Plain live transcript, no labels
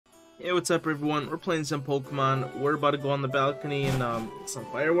Hey, what's up everyone? We're playing some Pokemon. We're about to go on the balcony and some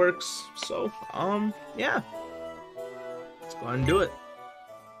fireworks. So, yeah. Let's go ahead and do it.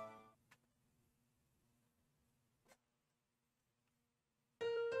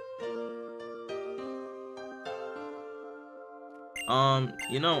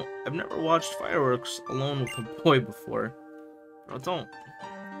 You know, I've never watched fireworks alone with a boy before. No, don't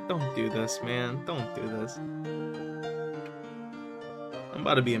do this, man. Don't do this. I'm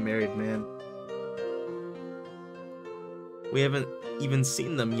about to be a married man. We haven't even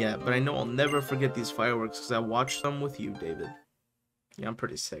seen them yet, but I know I'll never forget these fireworks because I watched them with you, David. Yeah, I'm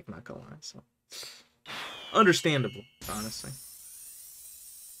pretty sick, not gonna lie, so. Understandable, honestly.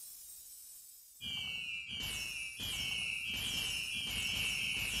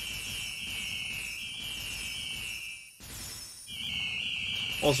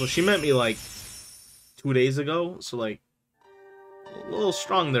 Also, she met me like 2 days ago, so like a little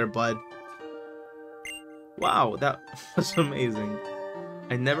strong there, bud. Wow, that was amazing.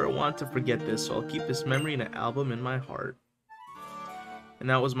 I never want to forget this, so I'll keep this memory in an album in my heart. And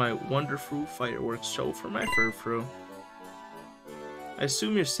that was my wonderful fireworks show for my furfru. I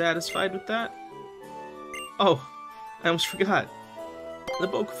assume you're satisfied with that? Oh, I almost forgot. The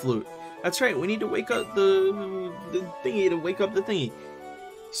Boca Flute. That's right, we need to wake up the thingy to wake up the thingy.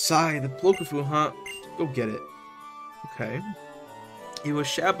 Sigh, the Boca Flute, huh? Go get it. Okay. It was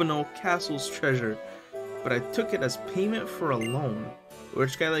Shabano Castle's treasure, but I took it as payment for a loan. A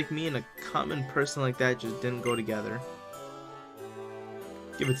rich guy like me and a common person like that just didn't go together.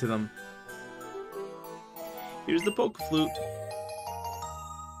 Give it to them. Here's the Boca Flute.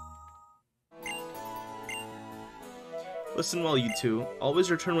 Listen well, you two.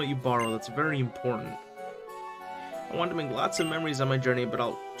 Always return what you borrow. That's very important. I want to make lots of memories on my journey, but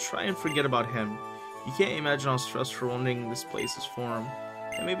I'll try and forget about him. You can't imagine how stressful owning this place is for him.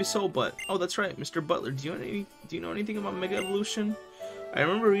 And maybe so, but... Oh, that's right, Mr. Butler. Do you know anything about Mega Evolution? I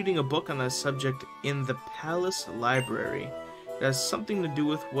remember reading a book on that subject in the Palace Library. It has something to do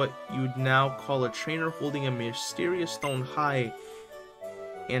with what you'd now call a trainer holding a mysterious stone high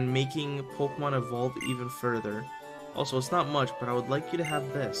and making Pokemon evolve even further. Also, it's not much, but I would like you to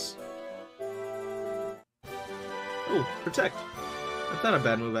have this. Oh, Protect. That's not a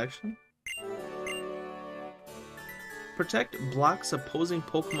bad move, actually. Protect blocks opposing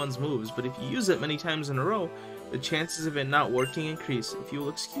Pokemon's moves, but if you use it many times in a row, the chances of it not working increase. If you will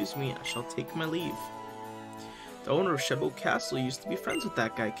excuse me, I shall take my leave. The owner of Shebo Castle used to be friends with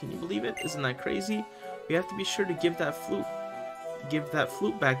that guy. Can you believe it? Isn't that crazy? We have to be sure to give that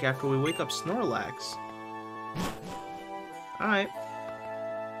flute back after we wake up Snorlax. Alright.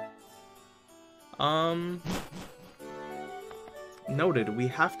 Noted. We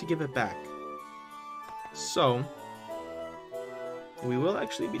have to give it back. So, we will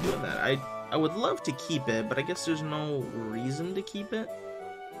actually be doing that. I would love to keep it, but I guess there's no reason to keep it.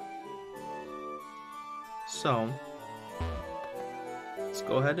 So, let's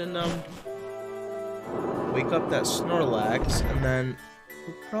go ahead and wake up that Snorlax, and then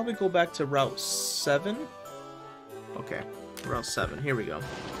we'll probably go back to Route 7. Okay, Route 7. Here we go.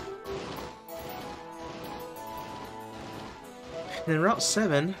 And in Route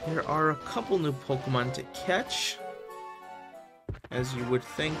 7, there are a couple new Pokemon to catch. As you would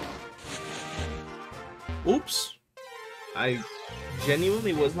think. Oops. I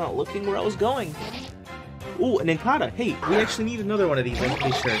genuinely was not looking where I was going. Ooh, an Nincada. Hey, we actually need another one of these, I'm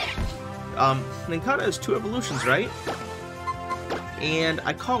pretty sure. Nincada has 2 evolutions, right? And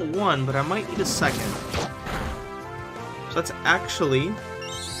I caught one, but I might need a second. So that's actually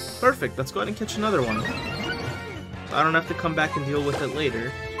perfect. Let's go ahead and catch another one. So I don't have to come back and deal with it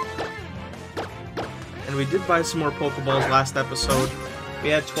later. And we did buy some more Pokeballs last episode. We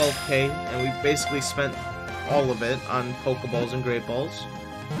had 12k, and we basically spent all of it on Pokeballs and Great Balls.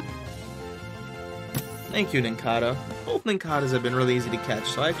 Thank you, Nincada. Both Nincadas have been really easy to catch,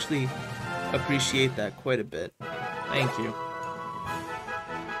 so I actually appreciate that quite a bit. Thank you.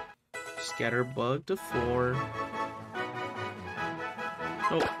 Scatterbug to 4.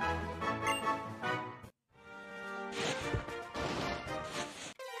 Nope.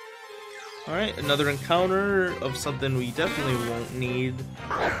 Alright, another encounter of something we definitely won't need.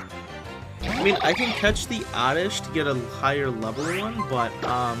 I mean, I can catch the Oddish to get a higher level one, but,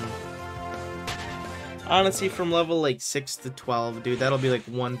 honestly, from level, like, 6 to 12, dude, that'll be, like,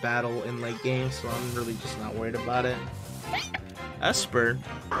 one battle in late game, so I'm really just not worried about it. Esper.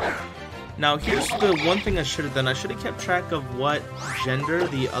 Now, here's the one thing I should have done. I should have kept track of what gender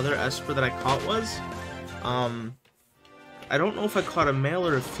the other Esper that I caught was. I don't know if I caught a male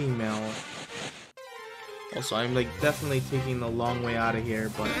or a female. Also, I'm like definitely taking the long way out of here,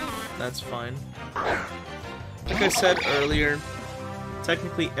 but that's fine. Like I said earlier,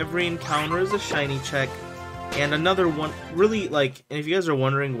 technically every encounter is a shiny check. And another one, really, like, and if you guys are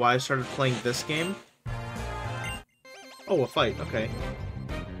wondering why I started playing this game... Oh, a fight, okay.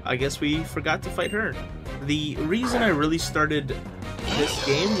 I guess we forgot to fight her. The reason I really started this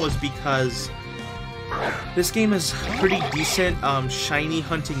game was because this game has pretty decent shiny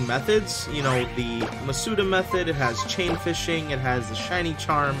hunting methods. You know, the Masuda method, it has chain fishing, it has the shiny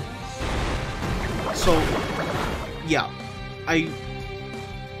charm. So, yeah,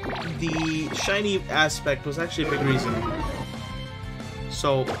 the shiny aspect was actually a big reason.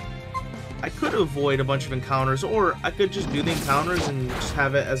 So, I could avoid a bunch of encounters, or I could just do the encounters and just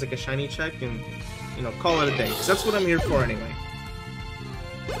have it as like a shiny check and, you know, call it a day. Because that's what I'm here for anyway.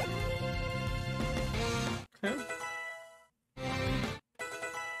 Okay.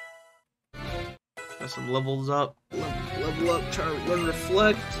 Got some levels up. Level up, try to run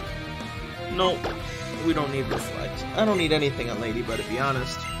reflect. Nope. We don't need reflect. I don't need anything on Ladybug, to be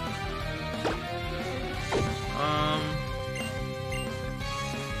honest.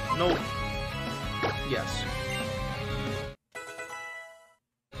 Nope. Yes.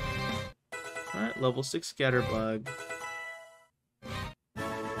 Alright, level 6 Scatterbug.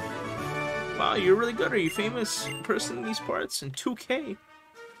 Wow, you're really good. Are you a famous person in these parts? And 2K?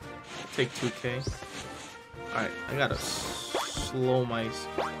 I'll take 2K. Alright, I gotta slow my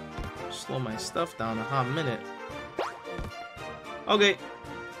stuff down a hot minute. Okay.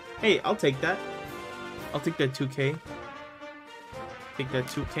 Hey, I'll take that. I'll take that 2K. Take that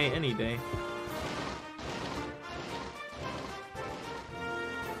 2K any day.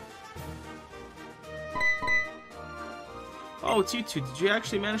 Oh, it's you two. Did you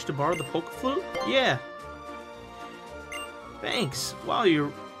actually manage to borrow the Poke Flute? Yeah. Thanks. Wow,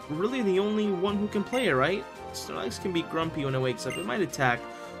 you're really the only one who can play it, right? Snorlax can be grumpy when it wakes up. It might attack.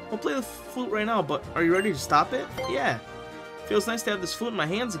 We'll play the flute right now, but are you ready to stop it? Yeah. Feels nice to have this flute in my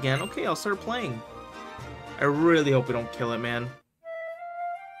hands again. Okay, I'll start playing. I really hope we don't kill it, man.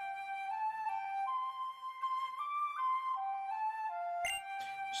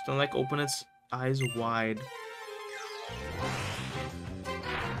 Snorlax open its eyes wide.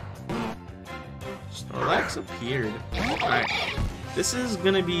 Snorlax appeared. Alright. This is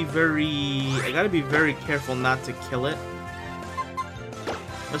gonna be very... I gotta be very careful not to kill it.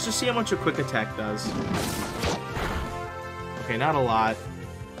 Let's just see how much a quick attack does. Okay, not a lot.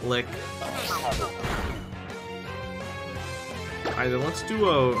 Lick. Alright, then let's do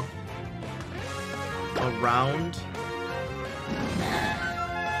a round.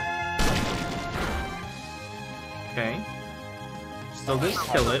 Okay. Still didn't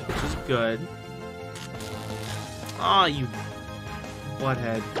kill it, which is good. Aw, you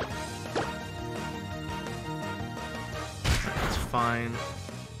butthead. That's fine.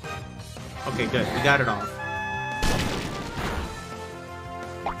 Okay, good. We got it off.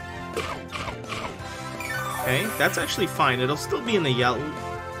 Okay, that's actually fine. It'll still be in the yellow.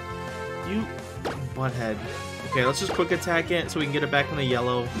 You butthead. Okay, let's just quick attack it so we can get it back in the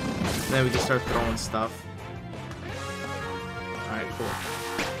yellow. And then we can start throwing stuff. Alright, cool.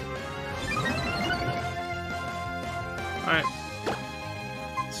 Alright.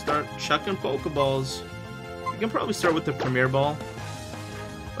 Start chucking Pokeballs. We can probably start with the Premier Ball.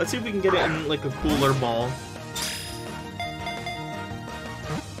 Let's see if we can get it in like a cooler ball.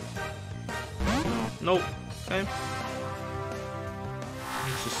 Nope. Okay.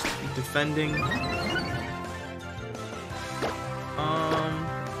 Let's just keep defending.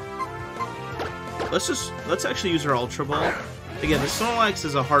 Let's actually use our Ultra Ball. Again, the Snorlax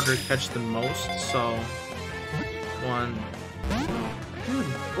is a harder catch than most, so... One. Dude,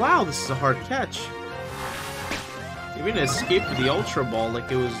 wow, this is a hard catch. Even escaped with the Ultra Ball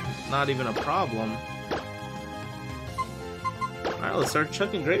like it was not even a problem. Alright, let's start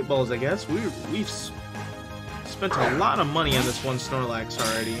chucking Great Balls, I guess. We've spent a lot of money on this one Snorlax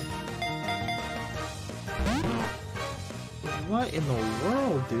already. What in the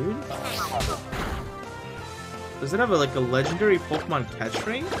world, dude? Does it have like a legendary Pokemon catch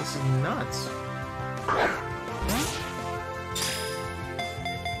rate? This is nuts.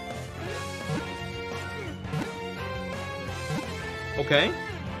 Okay.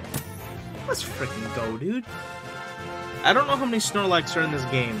 Let's freaking go, dude. I don't know how many Snorlax are in this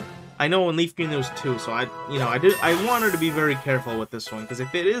game. I know in Leaf Green there was 2, so I wanted to be very careful with this one, because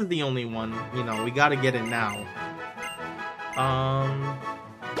if it is the only one, you know, we gotta get it now.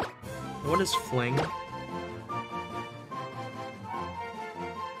 What is Fling?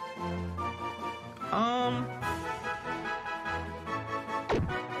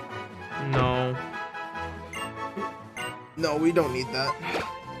 No. No, we don't need that.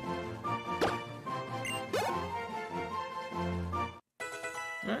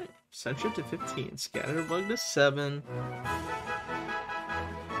 Alright, Sentry to 15, Scatterbug to 7.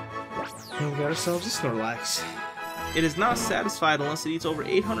 And we got ourselves a Snorlax. It is not satisfied unless it eats over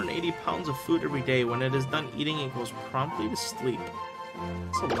 880 pounds of food every day. When it is done eating, it goes promptly to sleep.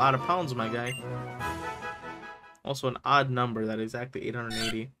 That's a lot of pounds, my guy. Also an odd number, that exactly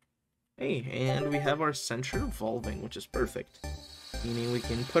 880. Hey, and we have our Sentry evolving, which is perfect. Meaning we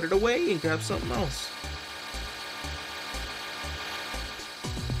can put it away and grab something else.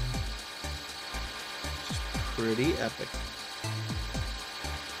 Pretty epic.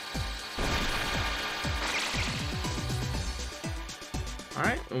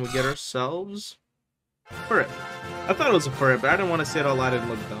 Alright, and we get ourselves Furret. I thought it was a Furret, but I didn't want to say it all loud and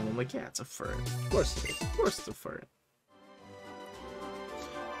look dumb. I'm like, yeah, it's a Furret. Of course it is. Of course it's a Furret.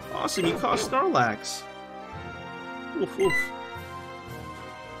 Awesome, you caught Snorlax. Oof, oof.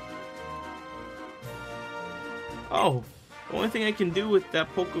 Oh, the only thing I can do with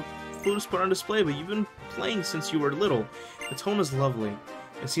that Poke Flute is put on display, but you've been playing since you were little. The tone is lovely.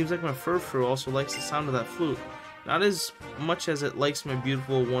 It seems like my Furfrou also likes the sound of that flute. Not as much as it likes my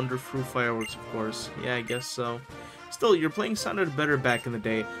beautiful Wonderfrou fireworks, of course. Yeah, I guess so. Still, your playing sounded better back in the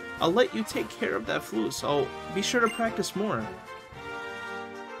day. I'll let you take care of that flute, so be sure to practice more.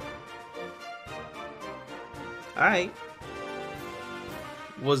 Alright.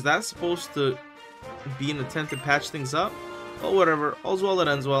 Was that supposed to be an attempt to patch things up? Well, whatever. All's well that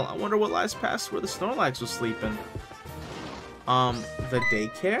ends well. I wonder what lies past where the Snorlax was sleeping. The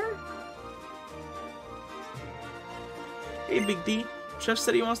daycare? Hey, Big D. Chef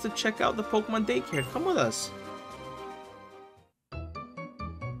said he wants to check out the Pokemon daycare. Come with us.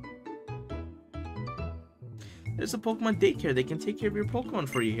 There's a Pokemon daycare. They can take care of your Pokemon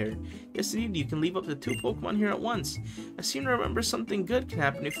for you here. Yes, indeed. You can leave up to 2 Pokemon here at once. I seem to remember something good can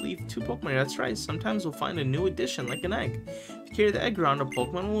happen if you leave 2 Pokemon here. That's right. Sometimes we'll find a new addition, like an egg. If you carry the egg around, a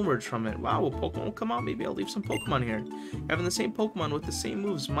Pokemon will emerge from it. Wow, a Pokemon will come out. Maybe I'll leave some Pokemon here. Having the same Pokemon with the same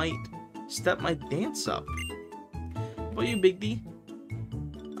moves might step my dance up. What about you, Big D?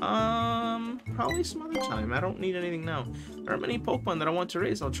 Probably some other time. I don't need anything now. There aren't many Pokemon that I want to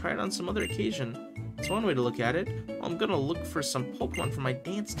raise. I'll try it on some other occasion. That's one way to look at it. Well, I'm gonna look for some Pokemon for my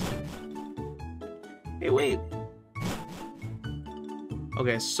dance team. Hey, wait.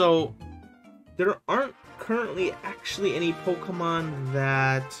 Okay, so there aren't currently actually any Pokemon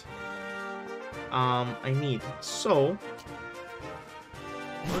that I need. So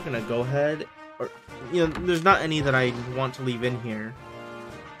we're gonna go ahead, or you know, there's not any that I want to leave in here.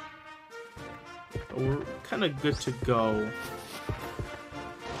 We're kind of good to go.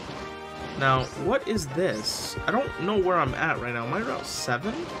 Now, what is this? I don't know where I'm at right now. Am I Route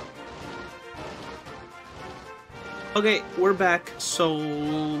 7? Okay, we're back. So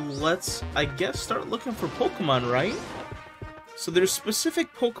let's, I guess, start looking for Pokemon, right? So there's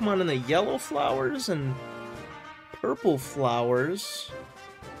specific Pokemon in the yellow flowers and purple flowers.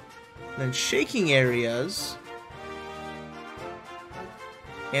 And then shaking areas.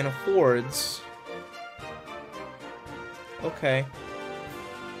 And hordes. Okay.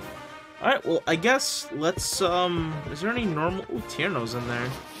 Alright, well, I guess let's, is there any normal... Ooh, Tierno's in there.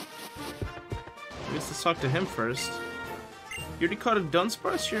 I guess let's talk to him first. You already caught a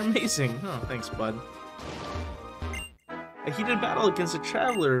Dunsparce? You're amazing. Oh, thanks, bud. A heated battle against a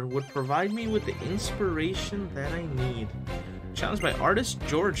traveler would provide me with the inspiration that I need. Challenged by artist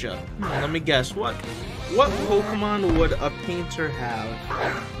Georgia. Let me guess, what Pokemon would a painter have?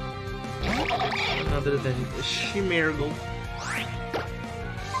 Other than Chimergle.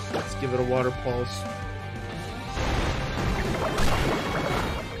 Let's give it a water pulse.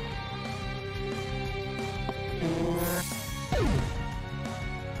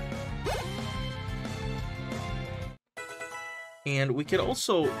 And we could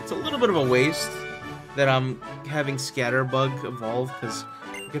also, it's a little bit of a waste that I'm having Scatterbug evolve, because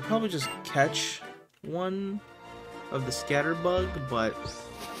we could probably just catch one of the Scatterbug, but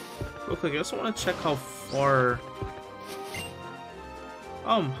real quick, I also want to check how far...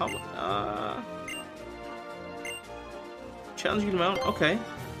 challenging amount? Okay.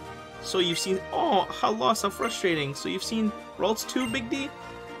 So you've seen... Oh, how lost, how frustrating. So you've seen Ralts 2, Big D?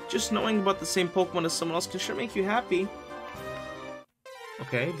 Just knowing about the same Pokemon as someone else can sure make you happy.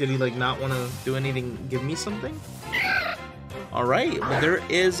 Okay, did he, like, not want to do anything, give me something? Alright, well, there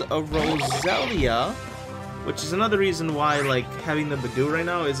is a Roselia, which is another reason why, like, having the Badoo right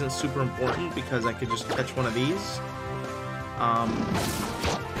now isn't super important, because I could just catch one of these.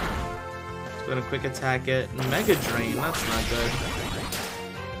 Gonna quick attack it. Mega Drain, that's not good.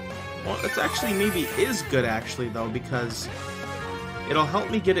 Well, it's actually maybe is good actually though, because it'll help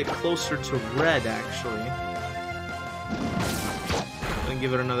me get it closer to red actually. Gonna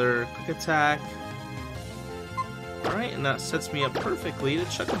give it another quick attack. Alright, and that sets me up perfectly to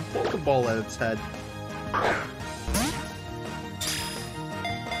chuck a Pokeball at its head.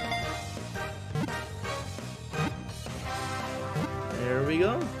 There we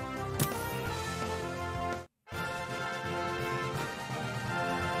go.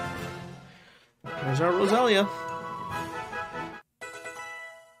 There's our Roselia.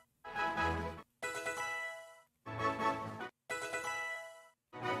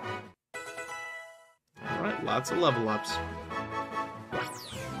 Alright, lots of level ups.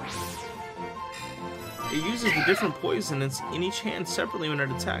 It uses the different poisons in each hand separately when it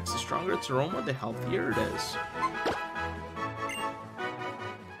attacks. The stronger its aroma, the healthier it is.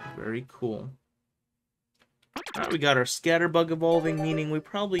 Very cool. Alright, we got our Scatterbug evolving, meaning we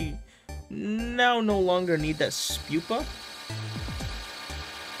probably now no longer need that Spupa.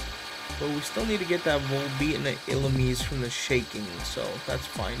 But we still need to get that Volbeat and the Illumise from the shaking, so that's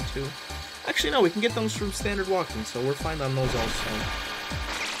fine too. Actually, no, we can get those from standard walking, so we're fine on those also.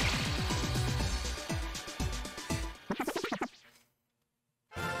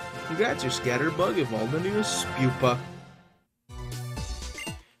 Congrats, your Scatterbug evolved into a Spupa.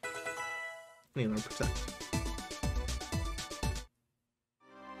 Need to protect.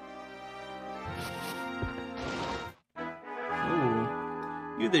 Ooh.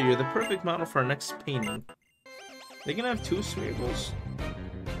 You there, you're the perfect model for our next painting. They can have 2 Smeargles.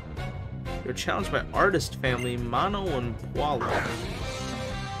 You're challenged by artist family Mono and Poala.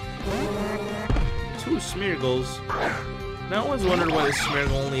 2 Smeargles. Now I always wondered why the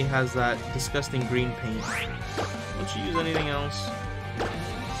Smeargle only has that disgusting green paint. Don't you use anything else?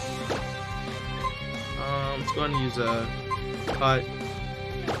 Let's go ahead and use a cut.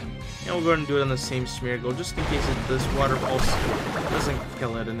 And we'll go ahead and do it on the same Smeargle, just in case this water pulse doesn't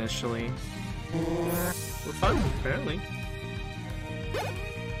kill it initially. We're fine, apparently.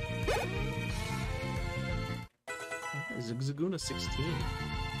 Zigzagoon 16.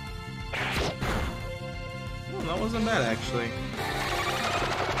 Oh, that wasn't bad actually.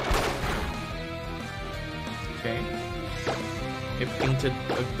 Okay. It painted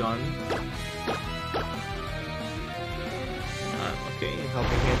a gun. Okay,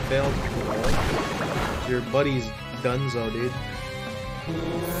 helping hand failed. Your buddy's Dunzo, dude.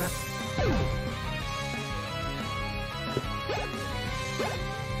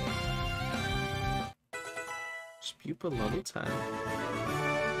 Spupa level 10.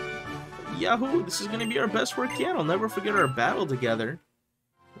 Yahoo! This is gonna be our best work yet. I'll never forget our battle together.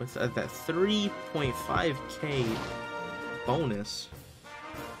 With that 3.5k bonus.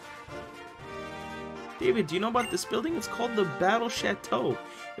 David, do you know about this building? It's called the Battle Chateau.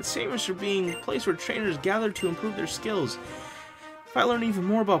 It's famous for being a place where trainers gather to improve their skills. If I learn even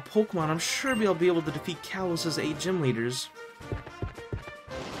more about Pokemon, I'm sure I'll be able to defeat Kalos' 8 gym leaders.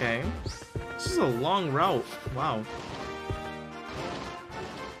 Okay. This is a long route. Wow.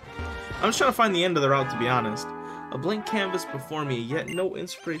 I'm just trying to find the end of the route, to be honest. A blank canvas before me, yet no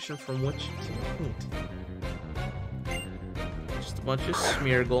inspiration from which to paint. Just a bunch of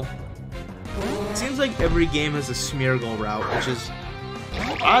Smeargle. It seems like every game has a Smeargle route, which is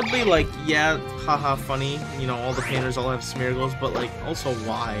oddly like, yeah, haha, funny. You know, all the painters all have Smeargles, but like, also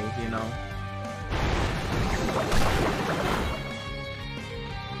why, you know?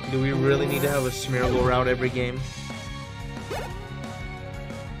 Do we really need to have a Smeargle route every game?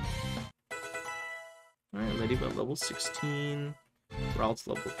 Alright, Ladybug level 16. Route's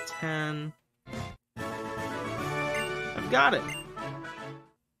level 10. I've got it!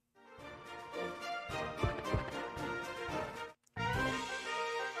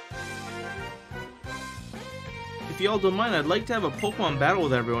 If y'all don't mind, I'd like to have a Pokemon battle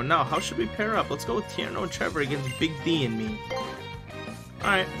with everyone. Now, how should we pair up? Let's go with Tierno and Trevor against Big D and me.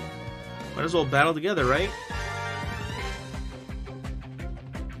 Alright. Might as well battle together, right?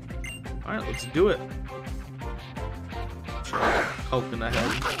 Alright, let's do it. Hulk in the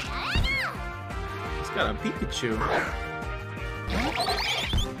head. It's got a Pikachu.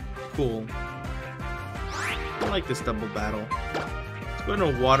 Cool. I like this double battle. Let's go ahead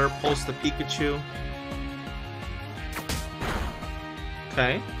and water pulse the Pikachu.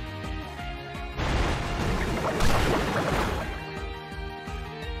 Okay.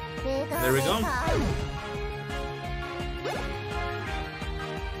 There we go.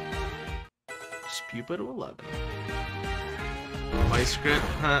 Spupa to 11. Vice grip,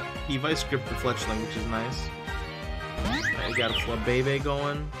 huh? He vice gripped the Fletchling, which is nice. Right, you got a Flabébé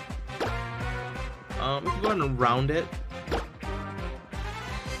going. We can go ahead and round it.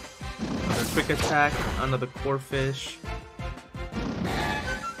 quick attack onto the Corphish.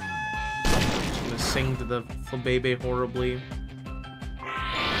 She's gonna sing to the Flabébé horribly.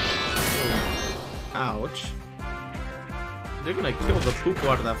 Ouch. They're gonna kill the poop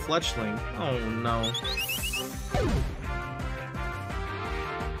out of that fletchling. Oh no.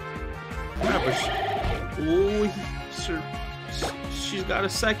 She's got a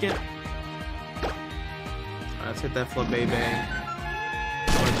second. Let's hit that Flabébé.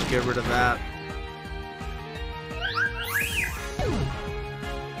 Let's get rid of that.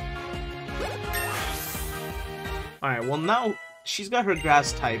 Alright, well now she's got her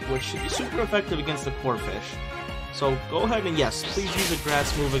grass type, which should be super effective against the Corphish. So go ahead and yes, please use a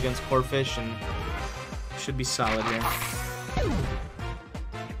grass move against Corphish and should be solid here.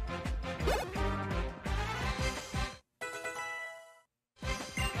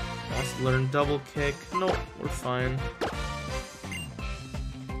 Let's learn double kick. Nope, we're fine.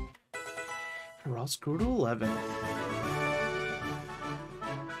 We're all screwed to 11.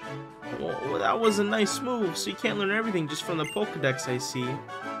 Well, that was a nice move, so you can't learn everything just from the Pokedex, I see.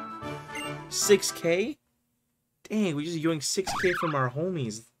 6K? Dang, we just yoinked 6K from our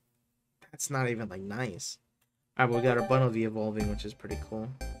homies. That's not even, like, nice. Alright, but we got our Bunnelby evolving, which is pretty cool.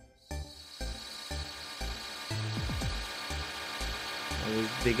 Always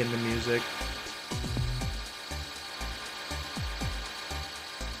digging the music.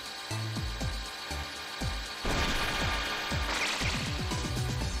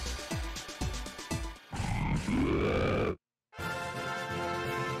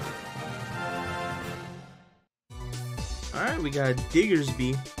 Alright, we got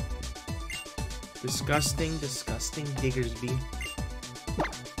Diggersby. Disgusting, disgusting Diggersby.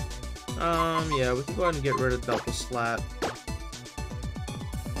 Yeah, we can go ahead and get rid of Double Slat.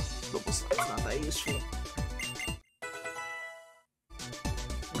 Double Slat's not that useful.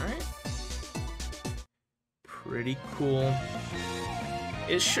 Alright. Pretty cool.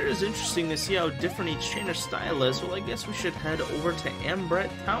 It sure is interesting to see how different each trainer style is. Well, I guess we should head over to Ambret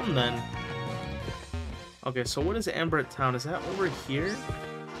Town then. Okay, so what is Ambret Town? Is that over here?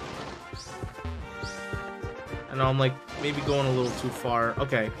 I know I'm like maybe going a little too far.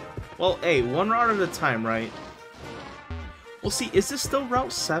 Okay. Well, hey, one route at a time, right? Well, see, is this still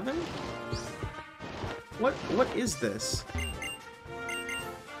Route 7? What is this?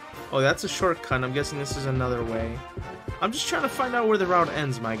 Oh, that's a shortcut. I'm guessing this is another way. I'm just trying to find out where the route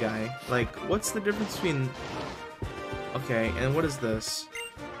ends, my guy. Like, what's the difference between... Okay, and what is this?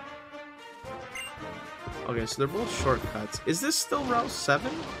 Okay, so they're both shortcuts. Is this still Route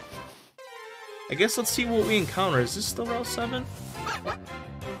 7? I guess let's see what we encounter. Is this still Route 7?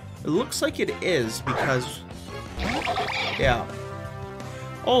 It looks like it is, because... Yeah.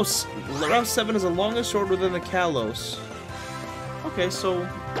 Oh, Route 7 is the longest road within the Kalos. Okay, so...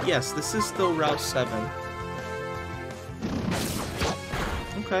 Yes, this is still Route 7.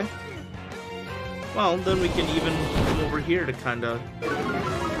 Okay. Well, then we can even come over here to kind of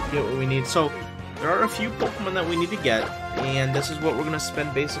get what we need. So, there are a few Pokemon that we need to get, and this is what we're going to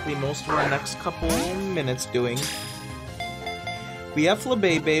spend basically most of our next couple minutes doing. We have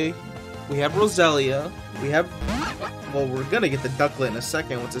Flabébé, we have Roselia, we have... Well, we're going to get the Ducklet in a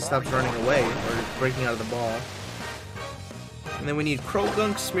second once it stops running away, or breaking out of the ball. And then we need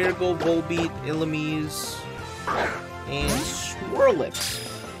Krogunk, Smeargle, Volbeat, Illumise, and Swirlix.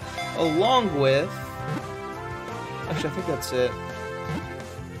 Along with... Actually, I think that's it.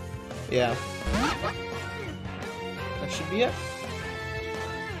 Yeah. That should be it.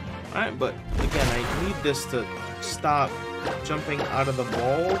 Alright, but again, I need this to stop jumping out of the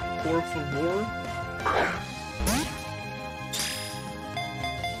ball, por favor.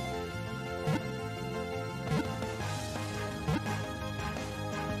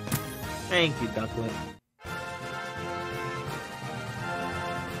 Thank you, Ducklet.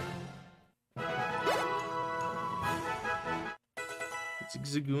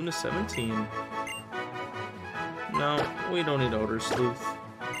 It's Ziguna 17. No, we don't need Odor Sleuth.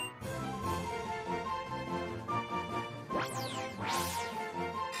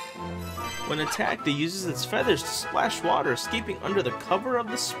 When attacked, it uses its feathers to splash water, escaping under the cover of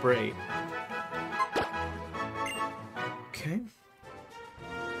the spray. Okay.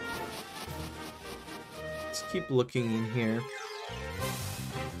 Let's keep looking in here.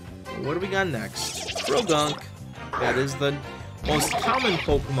 What do we got next? Krogunk. That is the most common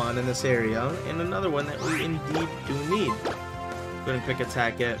Pokemon in this area, and another one that we indeed do need. Go ahead and quick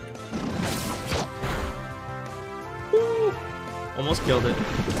attack it. Woo! Almost killed it.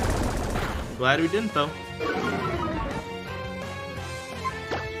 Glad we didn't, though.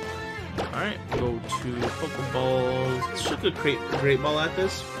 Alright, go to Pokeballs. Should a Great Ball at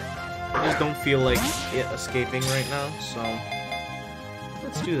this. I just don't feel like it escaping right now, so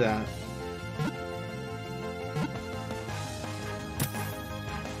let's do that.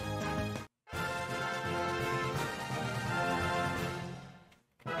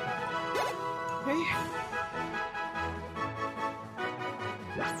 Okay.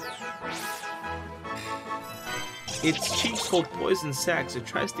 Its cheeks hold poison sacs. It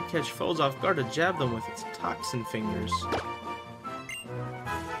tries to catch foes off guard to jab them with its toxin fingers.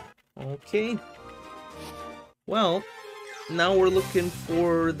 Okay. Well, now we're looking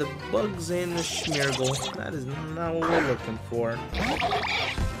for the bugs and the Schmeargle. That is not what we're looking for.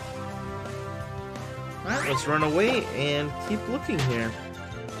 Alright, let's run away and keep looking here.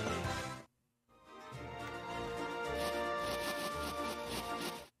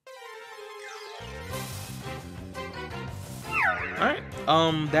 Alright,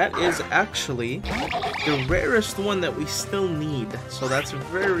 that is actually the rarest one that we still need. So that's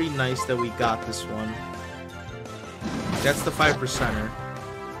very nice that we got this one. That's the 5%er.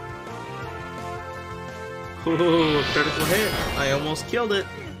 Ooh, critical hit. I almost killed it.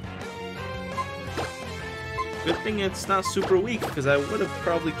 Good thing it's not super weak, because I would have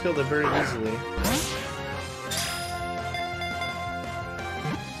probably killed it very easily.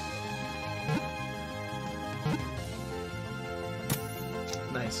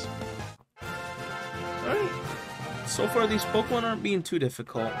 Nice. Alright. So far, these Pokemon aren't being too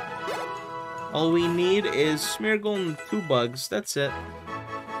difficult. All we need is Smeargle and 2 bugs. That's it.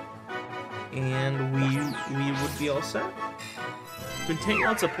 And we would be all set. To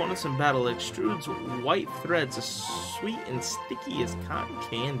entangle its opponents in battle, it extrudes white threads as sweet and sticky as cotton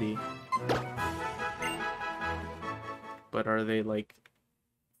candy. But are they like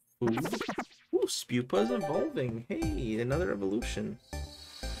food? Ooh, Spupa's evolving. Hey, another evolution.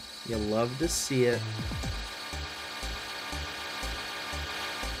 You love to see it.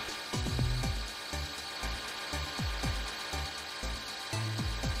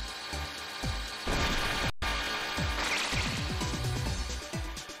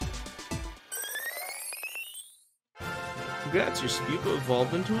 Congrats, your Spupa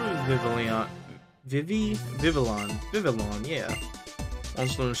evolved into a Vivillon, yeah.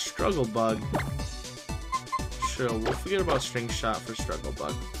 Also known as Struggle Bug. Sure, we'll forget about String Shot for Struggle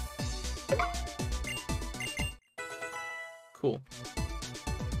Bug. Cool.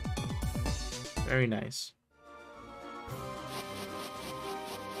 Very nice.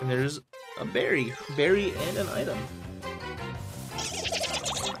 And there's a berry and an item.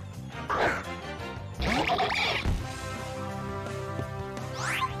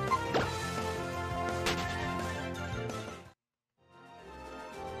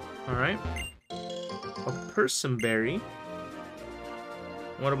 Alright. A Persimberry.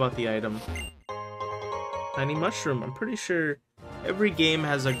 What about the item? Tiny Mushroom. I'm pretty sure every game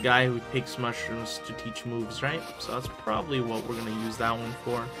has a guy who picks mushrooms to teach moves, right? So that's probably what we're gonna use that one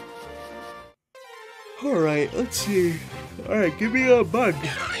for. Alright, let's see. Alright, give me a bug.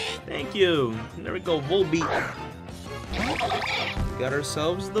 Thank you. There we go, Volbeat. Got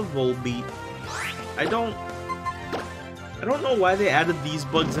ourselves the Volbeat. I don't know why they added these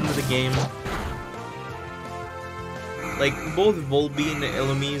bugs into the game. Like, both Volbeat and the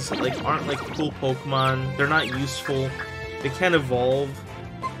Illumise, like, aren't, like, cool Pokemon. They're not useful. They can't evolve.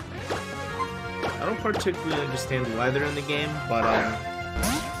 I don't particularly understand why they're in the game, but,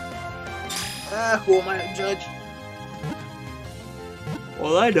 who am I to judge?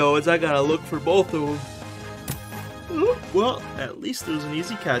 All I know is I gotta look for both of them. Well, at least it was an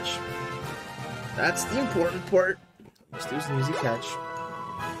easy catch. That's the important part. At least it was an easy catch.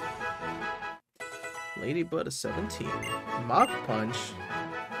 Ladybud is 17. Mach Punch?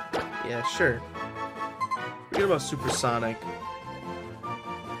 Yeah, sure. Forget about Supersonic.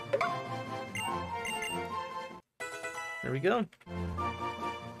 There we go.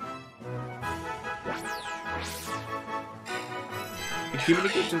 It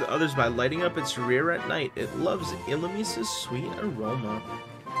communicates with others by lighting up its rear at night. It loves Illumise's sweet aroma.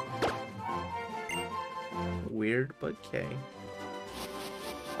 Weird, but okay.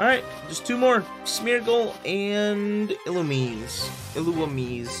 Alright, just 2 more. Smeargle and Illumise,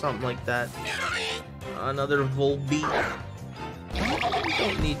 something like that. Another Volbeat. We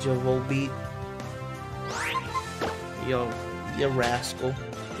don't need your Volbeat. Yo, you rascal.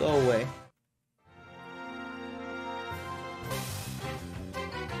 Go away.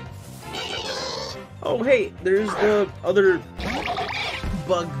 Oh, hey, there's the other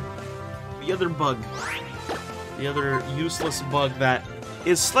bug. The other bug. The other useless bug that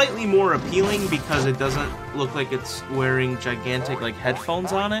is slightly more appealing because it doesn't look like it's wearing gigantic, like,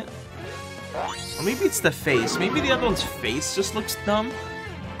 headphones on it. Or maybe it's the face. Maybe the other one's face just looks dumb.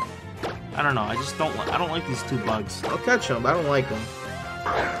 I don't know. I just don't. I don't like these two bugs. I'll catch them, but I don't like them.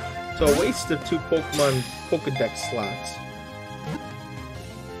 So a waste of 2 Pokemon Pokedex slots.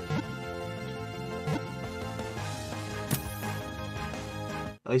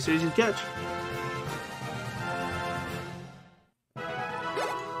 At least there's your catch.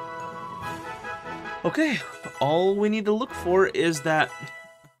 Okay, all we need to look for is that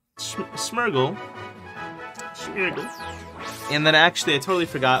Smeargle. And then actually, I totally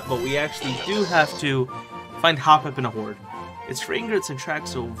forgot, but we actually do have to find Hoppip in a horde. Its fragrance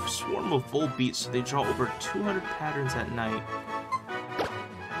attracts a swarm of Volbeats, so they draw over 200 patterns at night.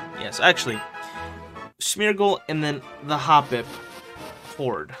 Yes, actually, Smeargle and then the Hoppip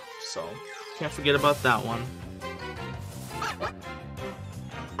horde. So, can't forget about that one.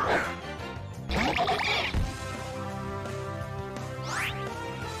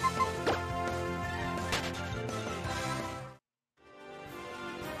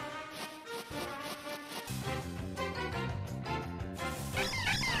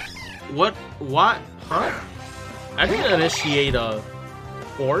 What? Huh? I didn't initiate a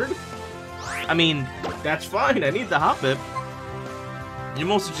horde. I mean, that's fine. I need the Hoppip. You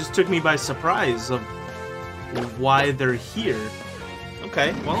mostly just took me by surprise of why they're here.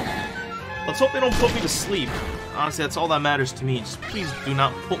 Okay, well, let's hope they don't put me to sleep. Honestly, that's all that matters to me. Just please do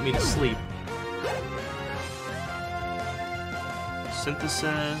not put me to sleep.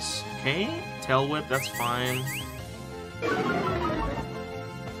 Synthesis. Okay, Tail Whip, that's fine.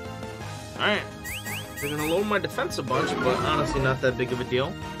 Alright, they're gonna lower my defense a bunch, but honestly not that big of a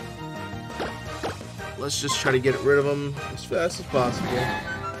deal. Let's just try to get rid of them as fast as possible.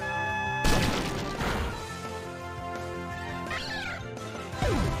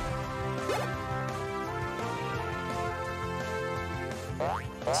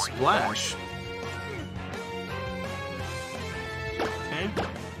 Splash. Okay.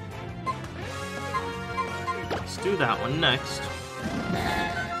 Let's do that one next.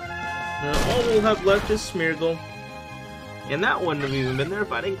 Now, all we'll have left is Smeargle. And that wouldn't have even been there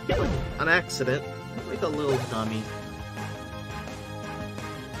if I didn't kill him on accident. Like a little dummy.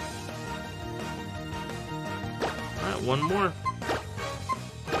 Alright, one more.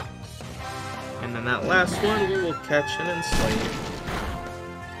 And then that last one we will catch and enslave.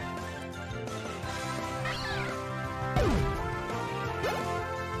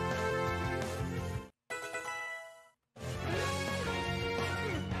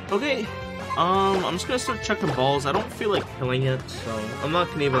 Okay, I'm just gonna start checking balls. I don't feel like killing it, so I'm not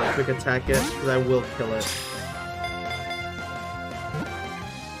gonna even like quick attack it, because I will kill it.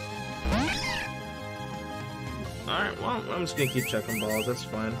 Alright, well, I'm just gonna keep checking balls, that's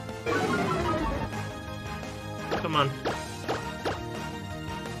fine. Come on.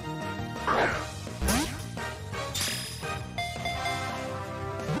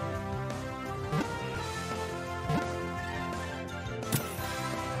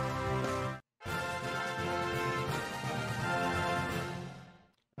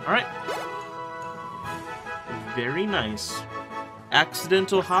 Alright. Very nice.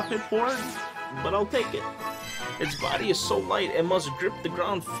 Accidental Hoppip horde, but I'll take it. Its body is so light it must grip the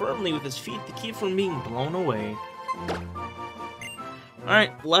ground firmly with its feet to keep from being blown away.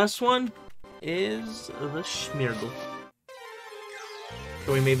 Alright, last one is the Smeargle.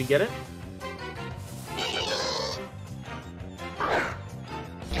 Can we maybe get it?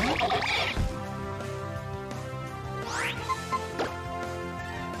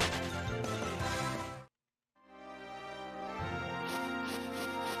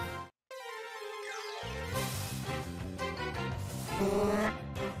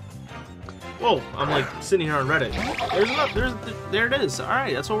 Whoa, I'm like sitting here on Reddit. There it is.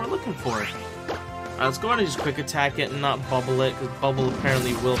 Alright, that's what we're looking for. Alright, let's go ahead and just quick attack it and not bubble it, because bubble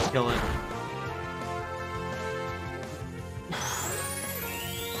apparently will kill it.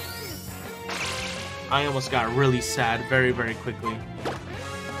 I almost got really sad very, very quickly.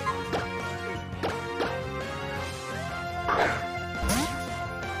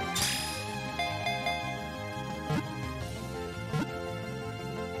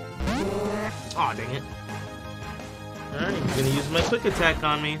 Aw, dang it. Alright, he's gonna use my quick attack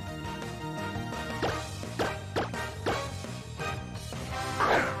on me.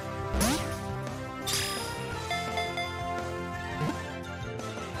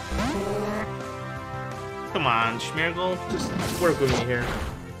 Come on, Smeargle, just work with me here.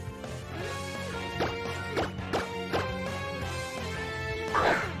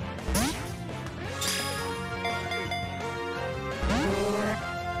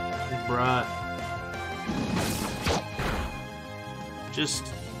 Bruh.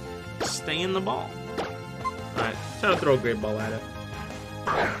 Just stay in the ball. Alright, time to throw a great ball at it.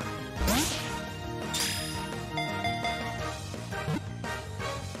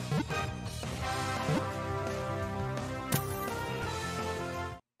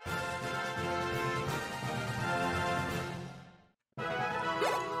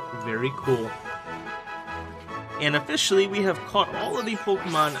 Very cool. And officially, we have caught all of the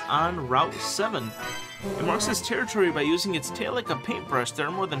Pokemon on Route 7. It marks its territory by using its tail like a paintbrush. There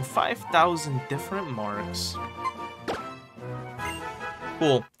are more than 5,000 different marks.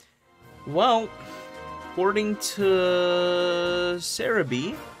 Cool. Well, according to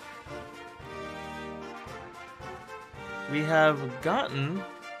Cerebi, we have gotten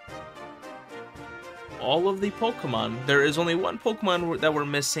all of the Pokemon. There is only one Pokemon that we're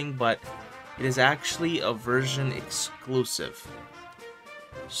missing, but it is actually a version exclusive.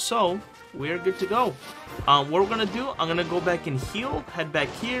 So, we're good to go. What we're gonna do, I'm gonna go back and heal, head back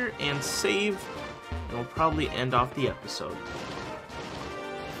here, and save, and we'll probably end off the episode.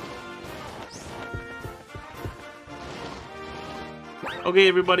 Okay,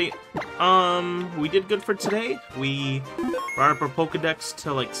 everybody, we did good for today. We brought up our Pokedex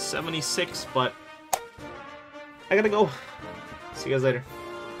to like 76, but I gotta go. See you guys later.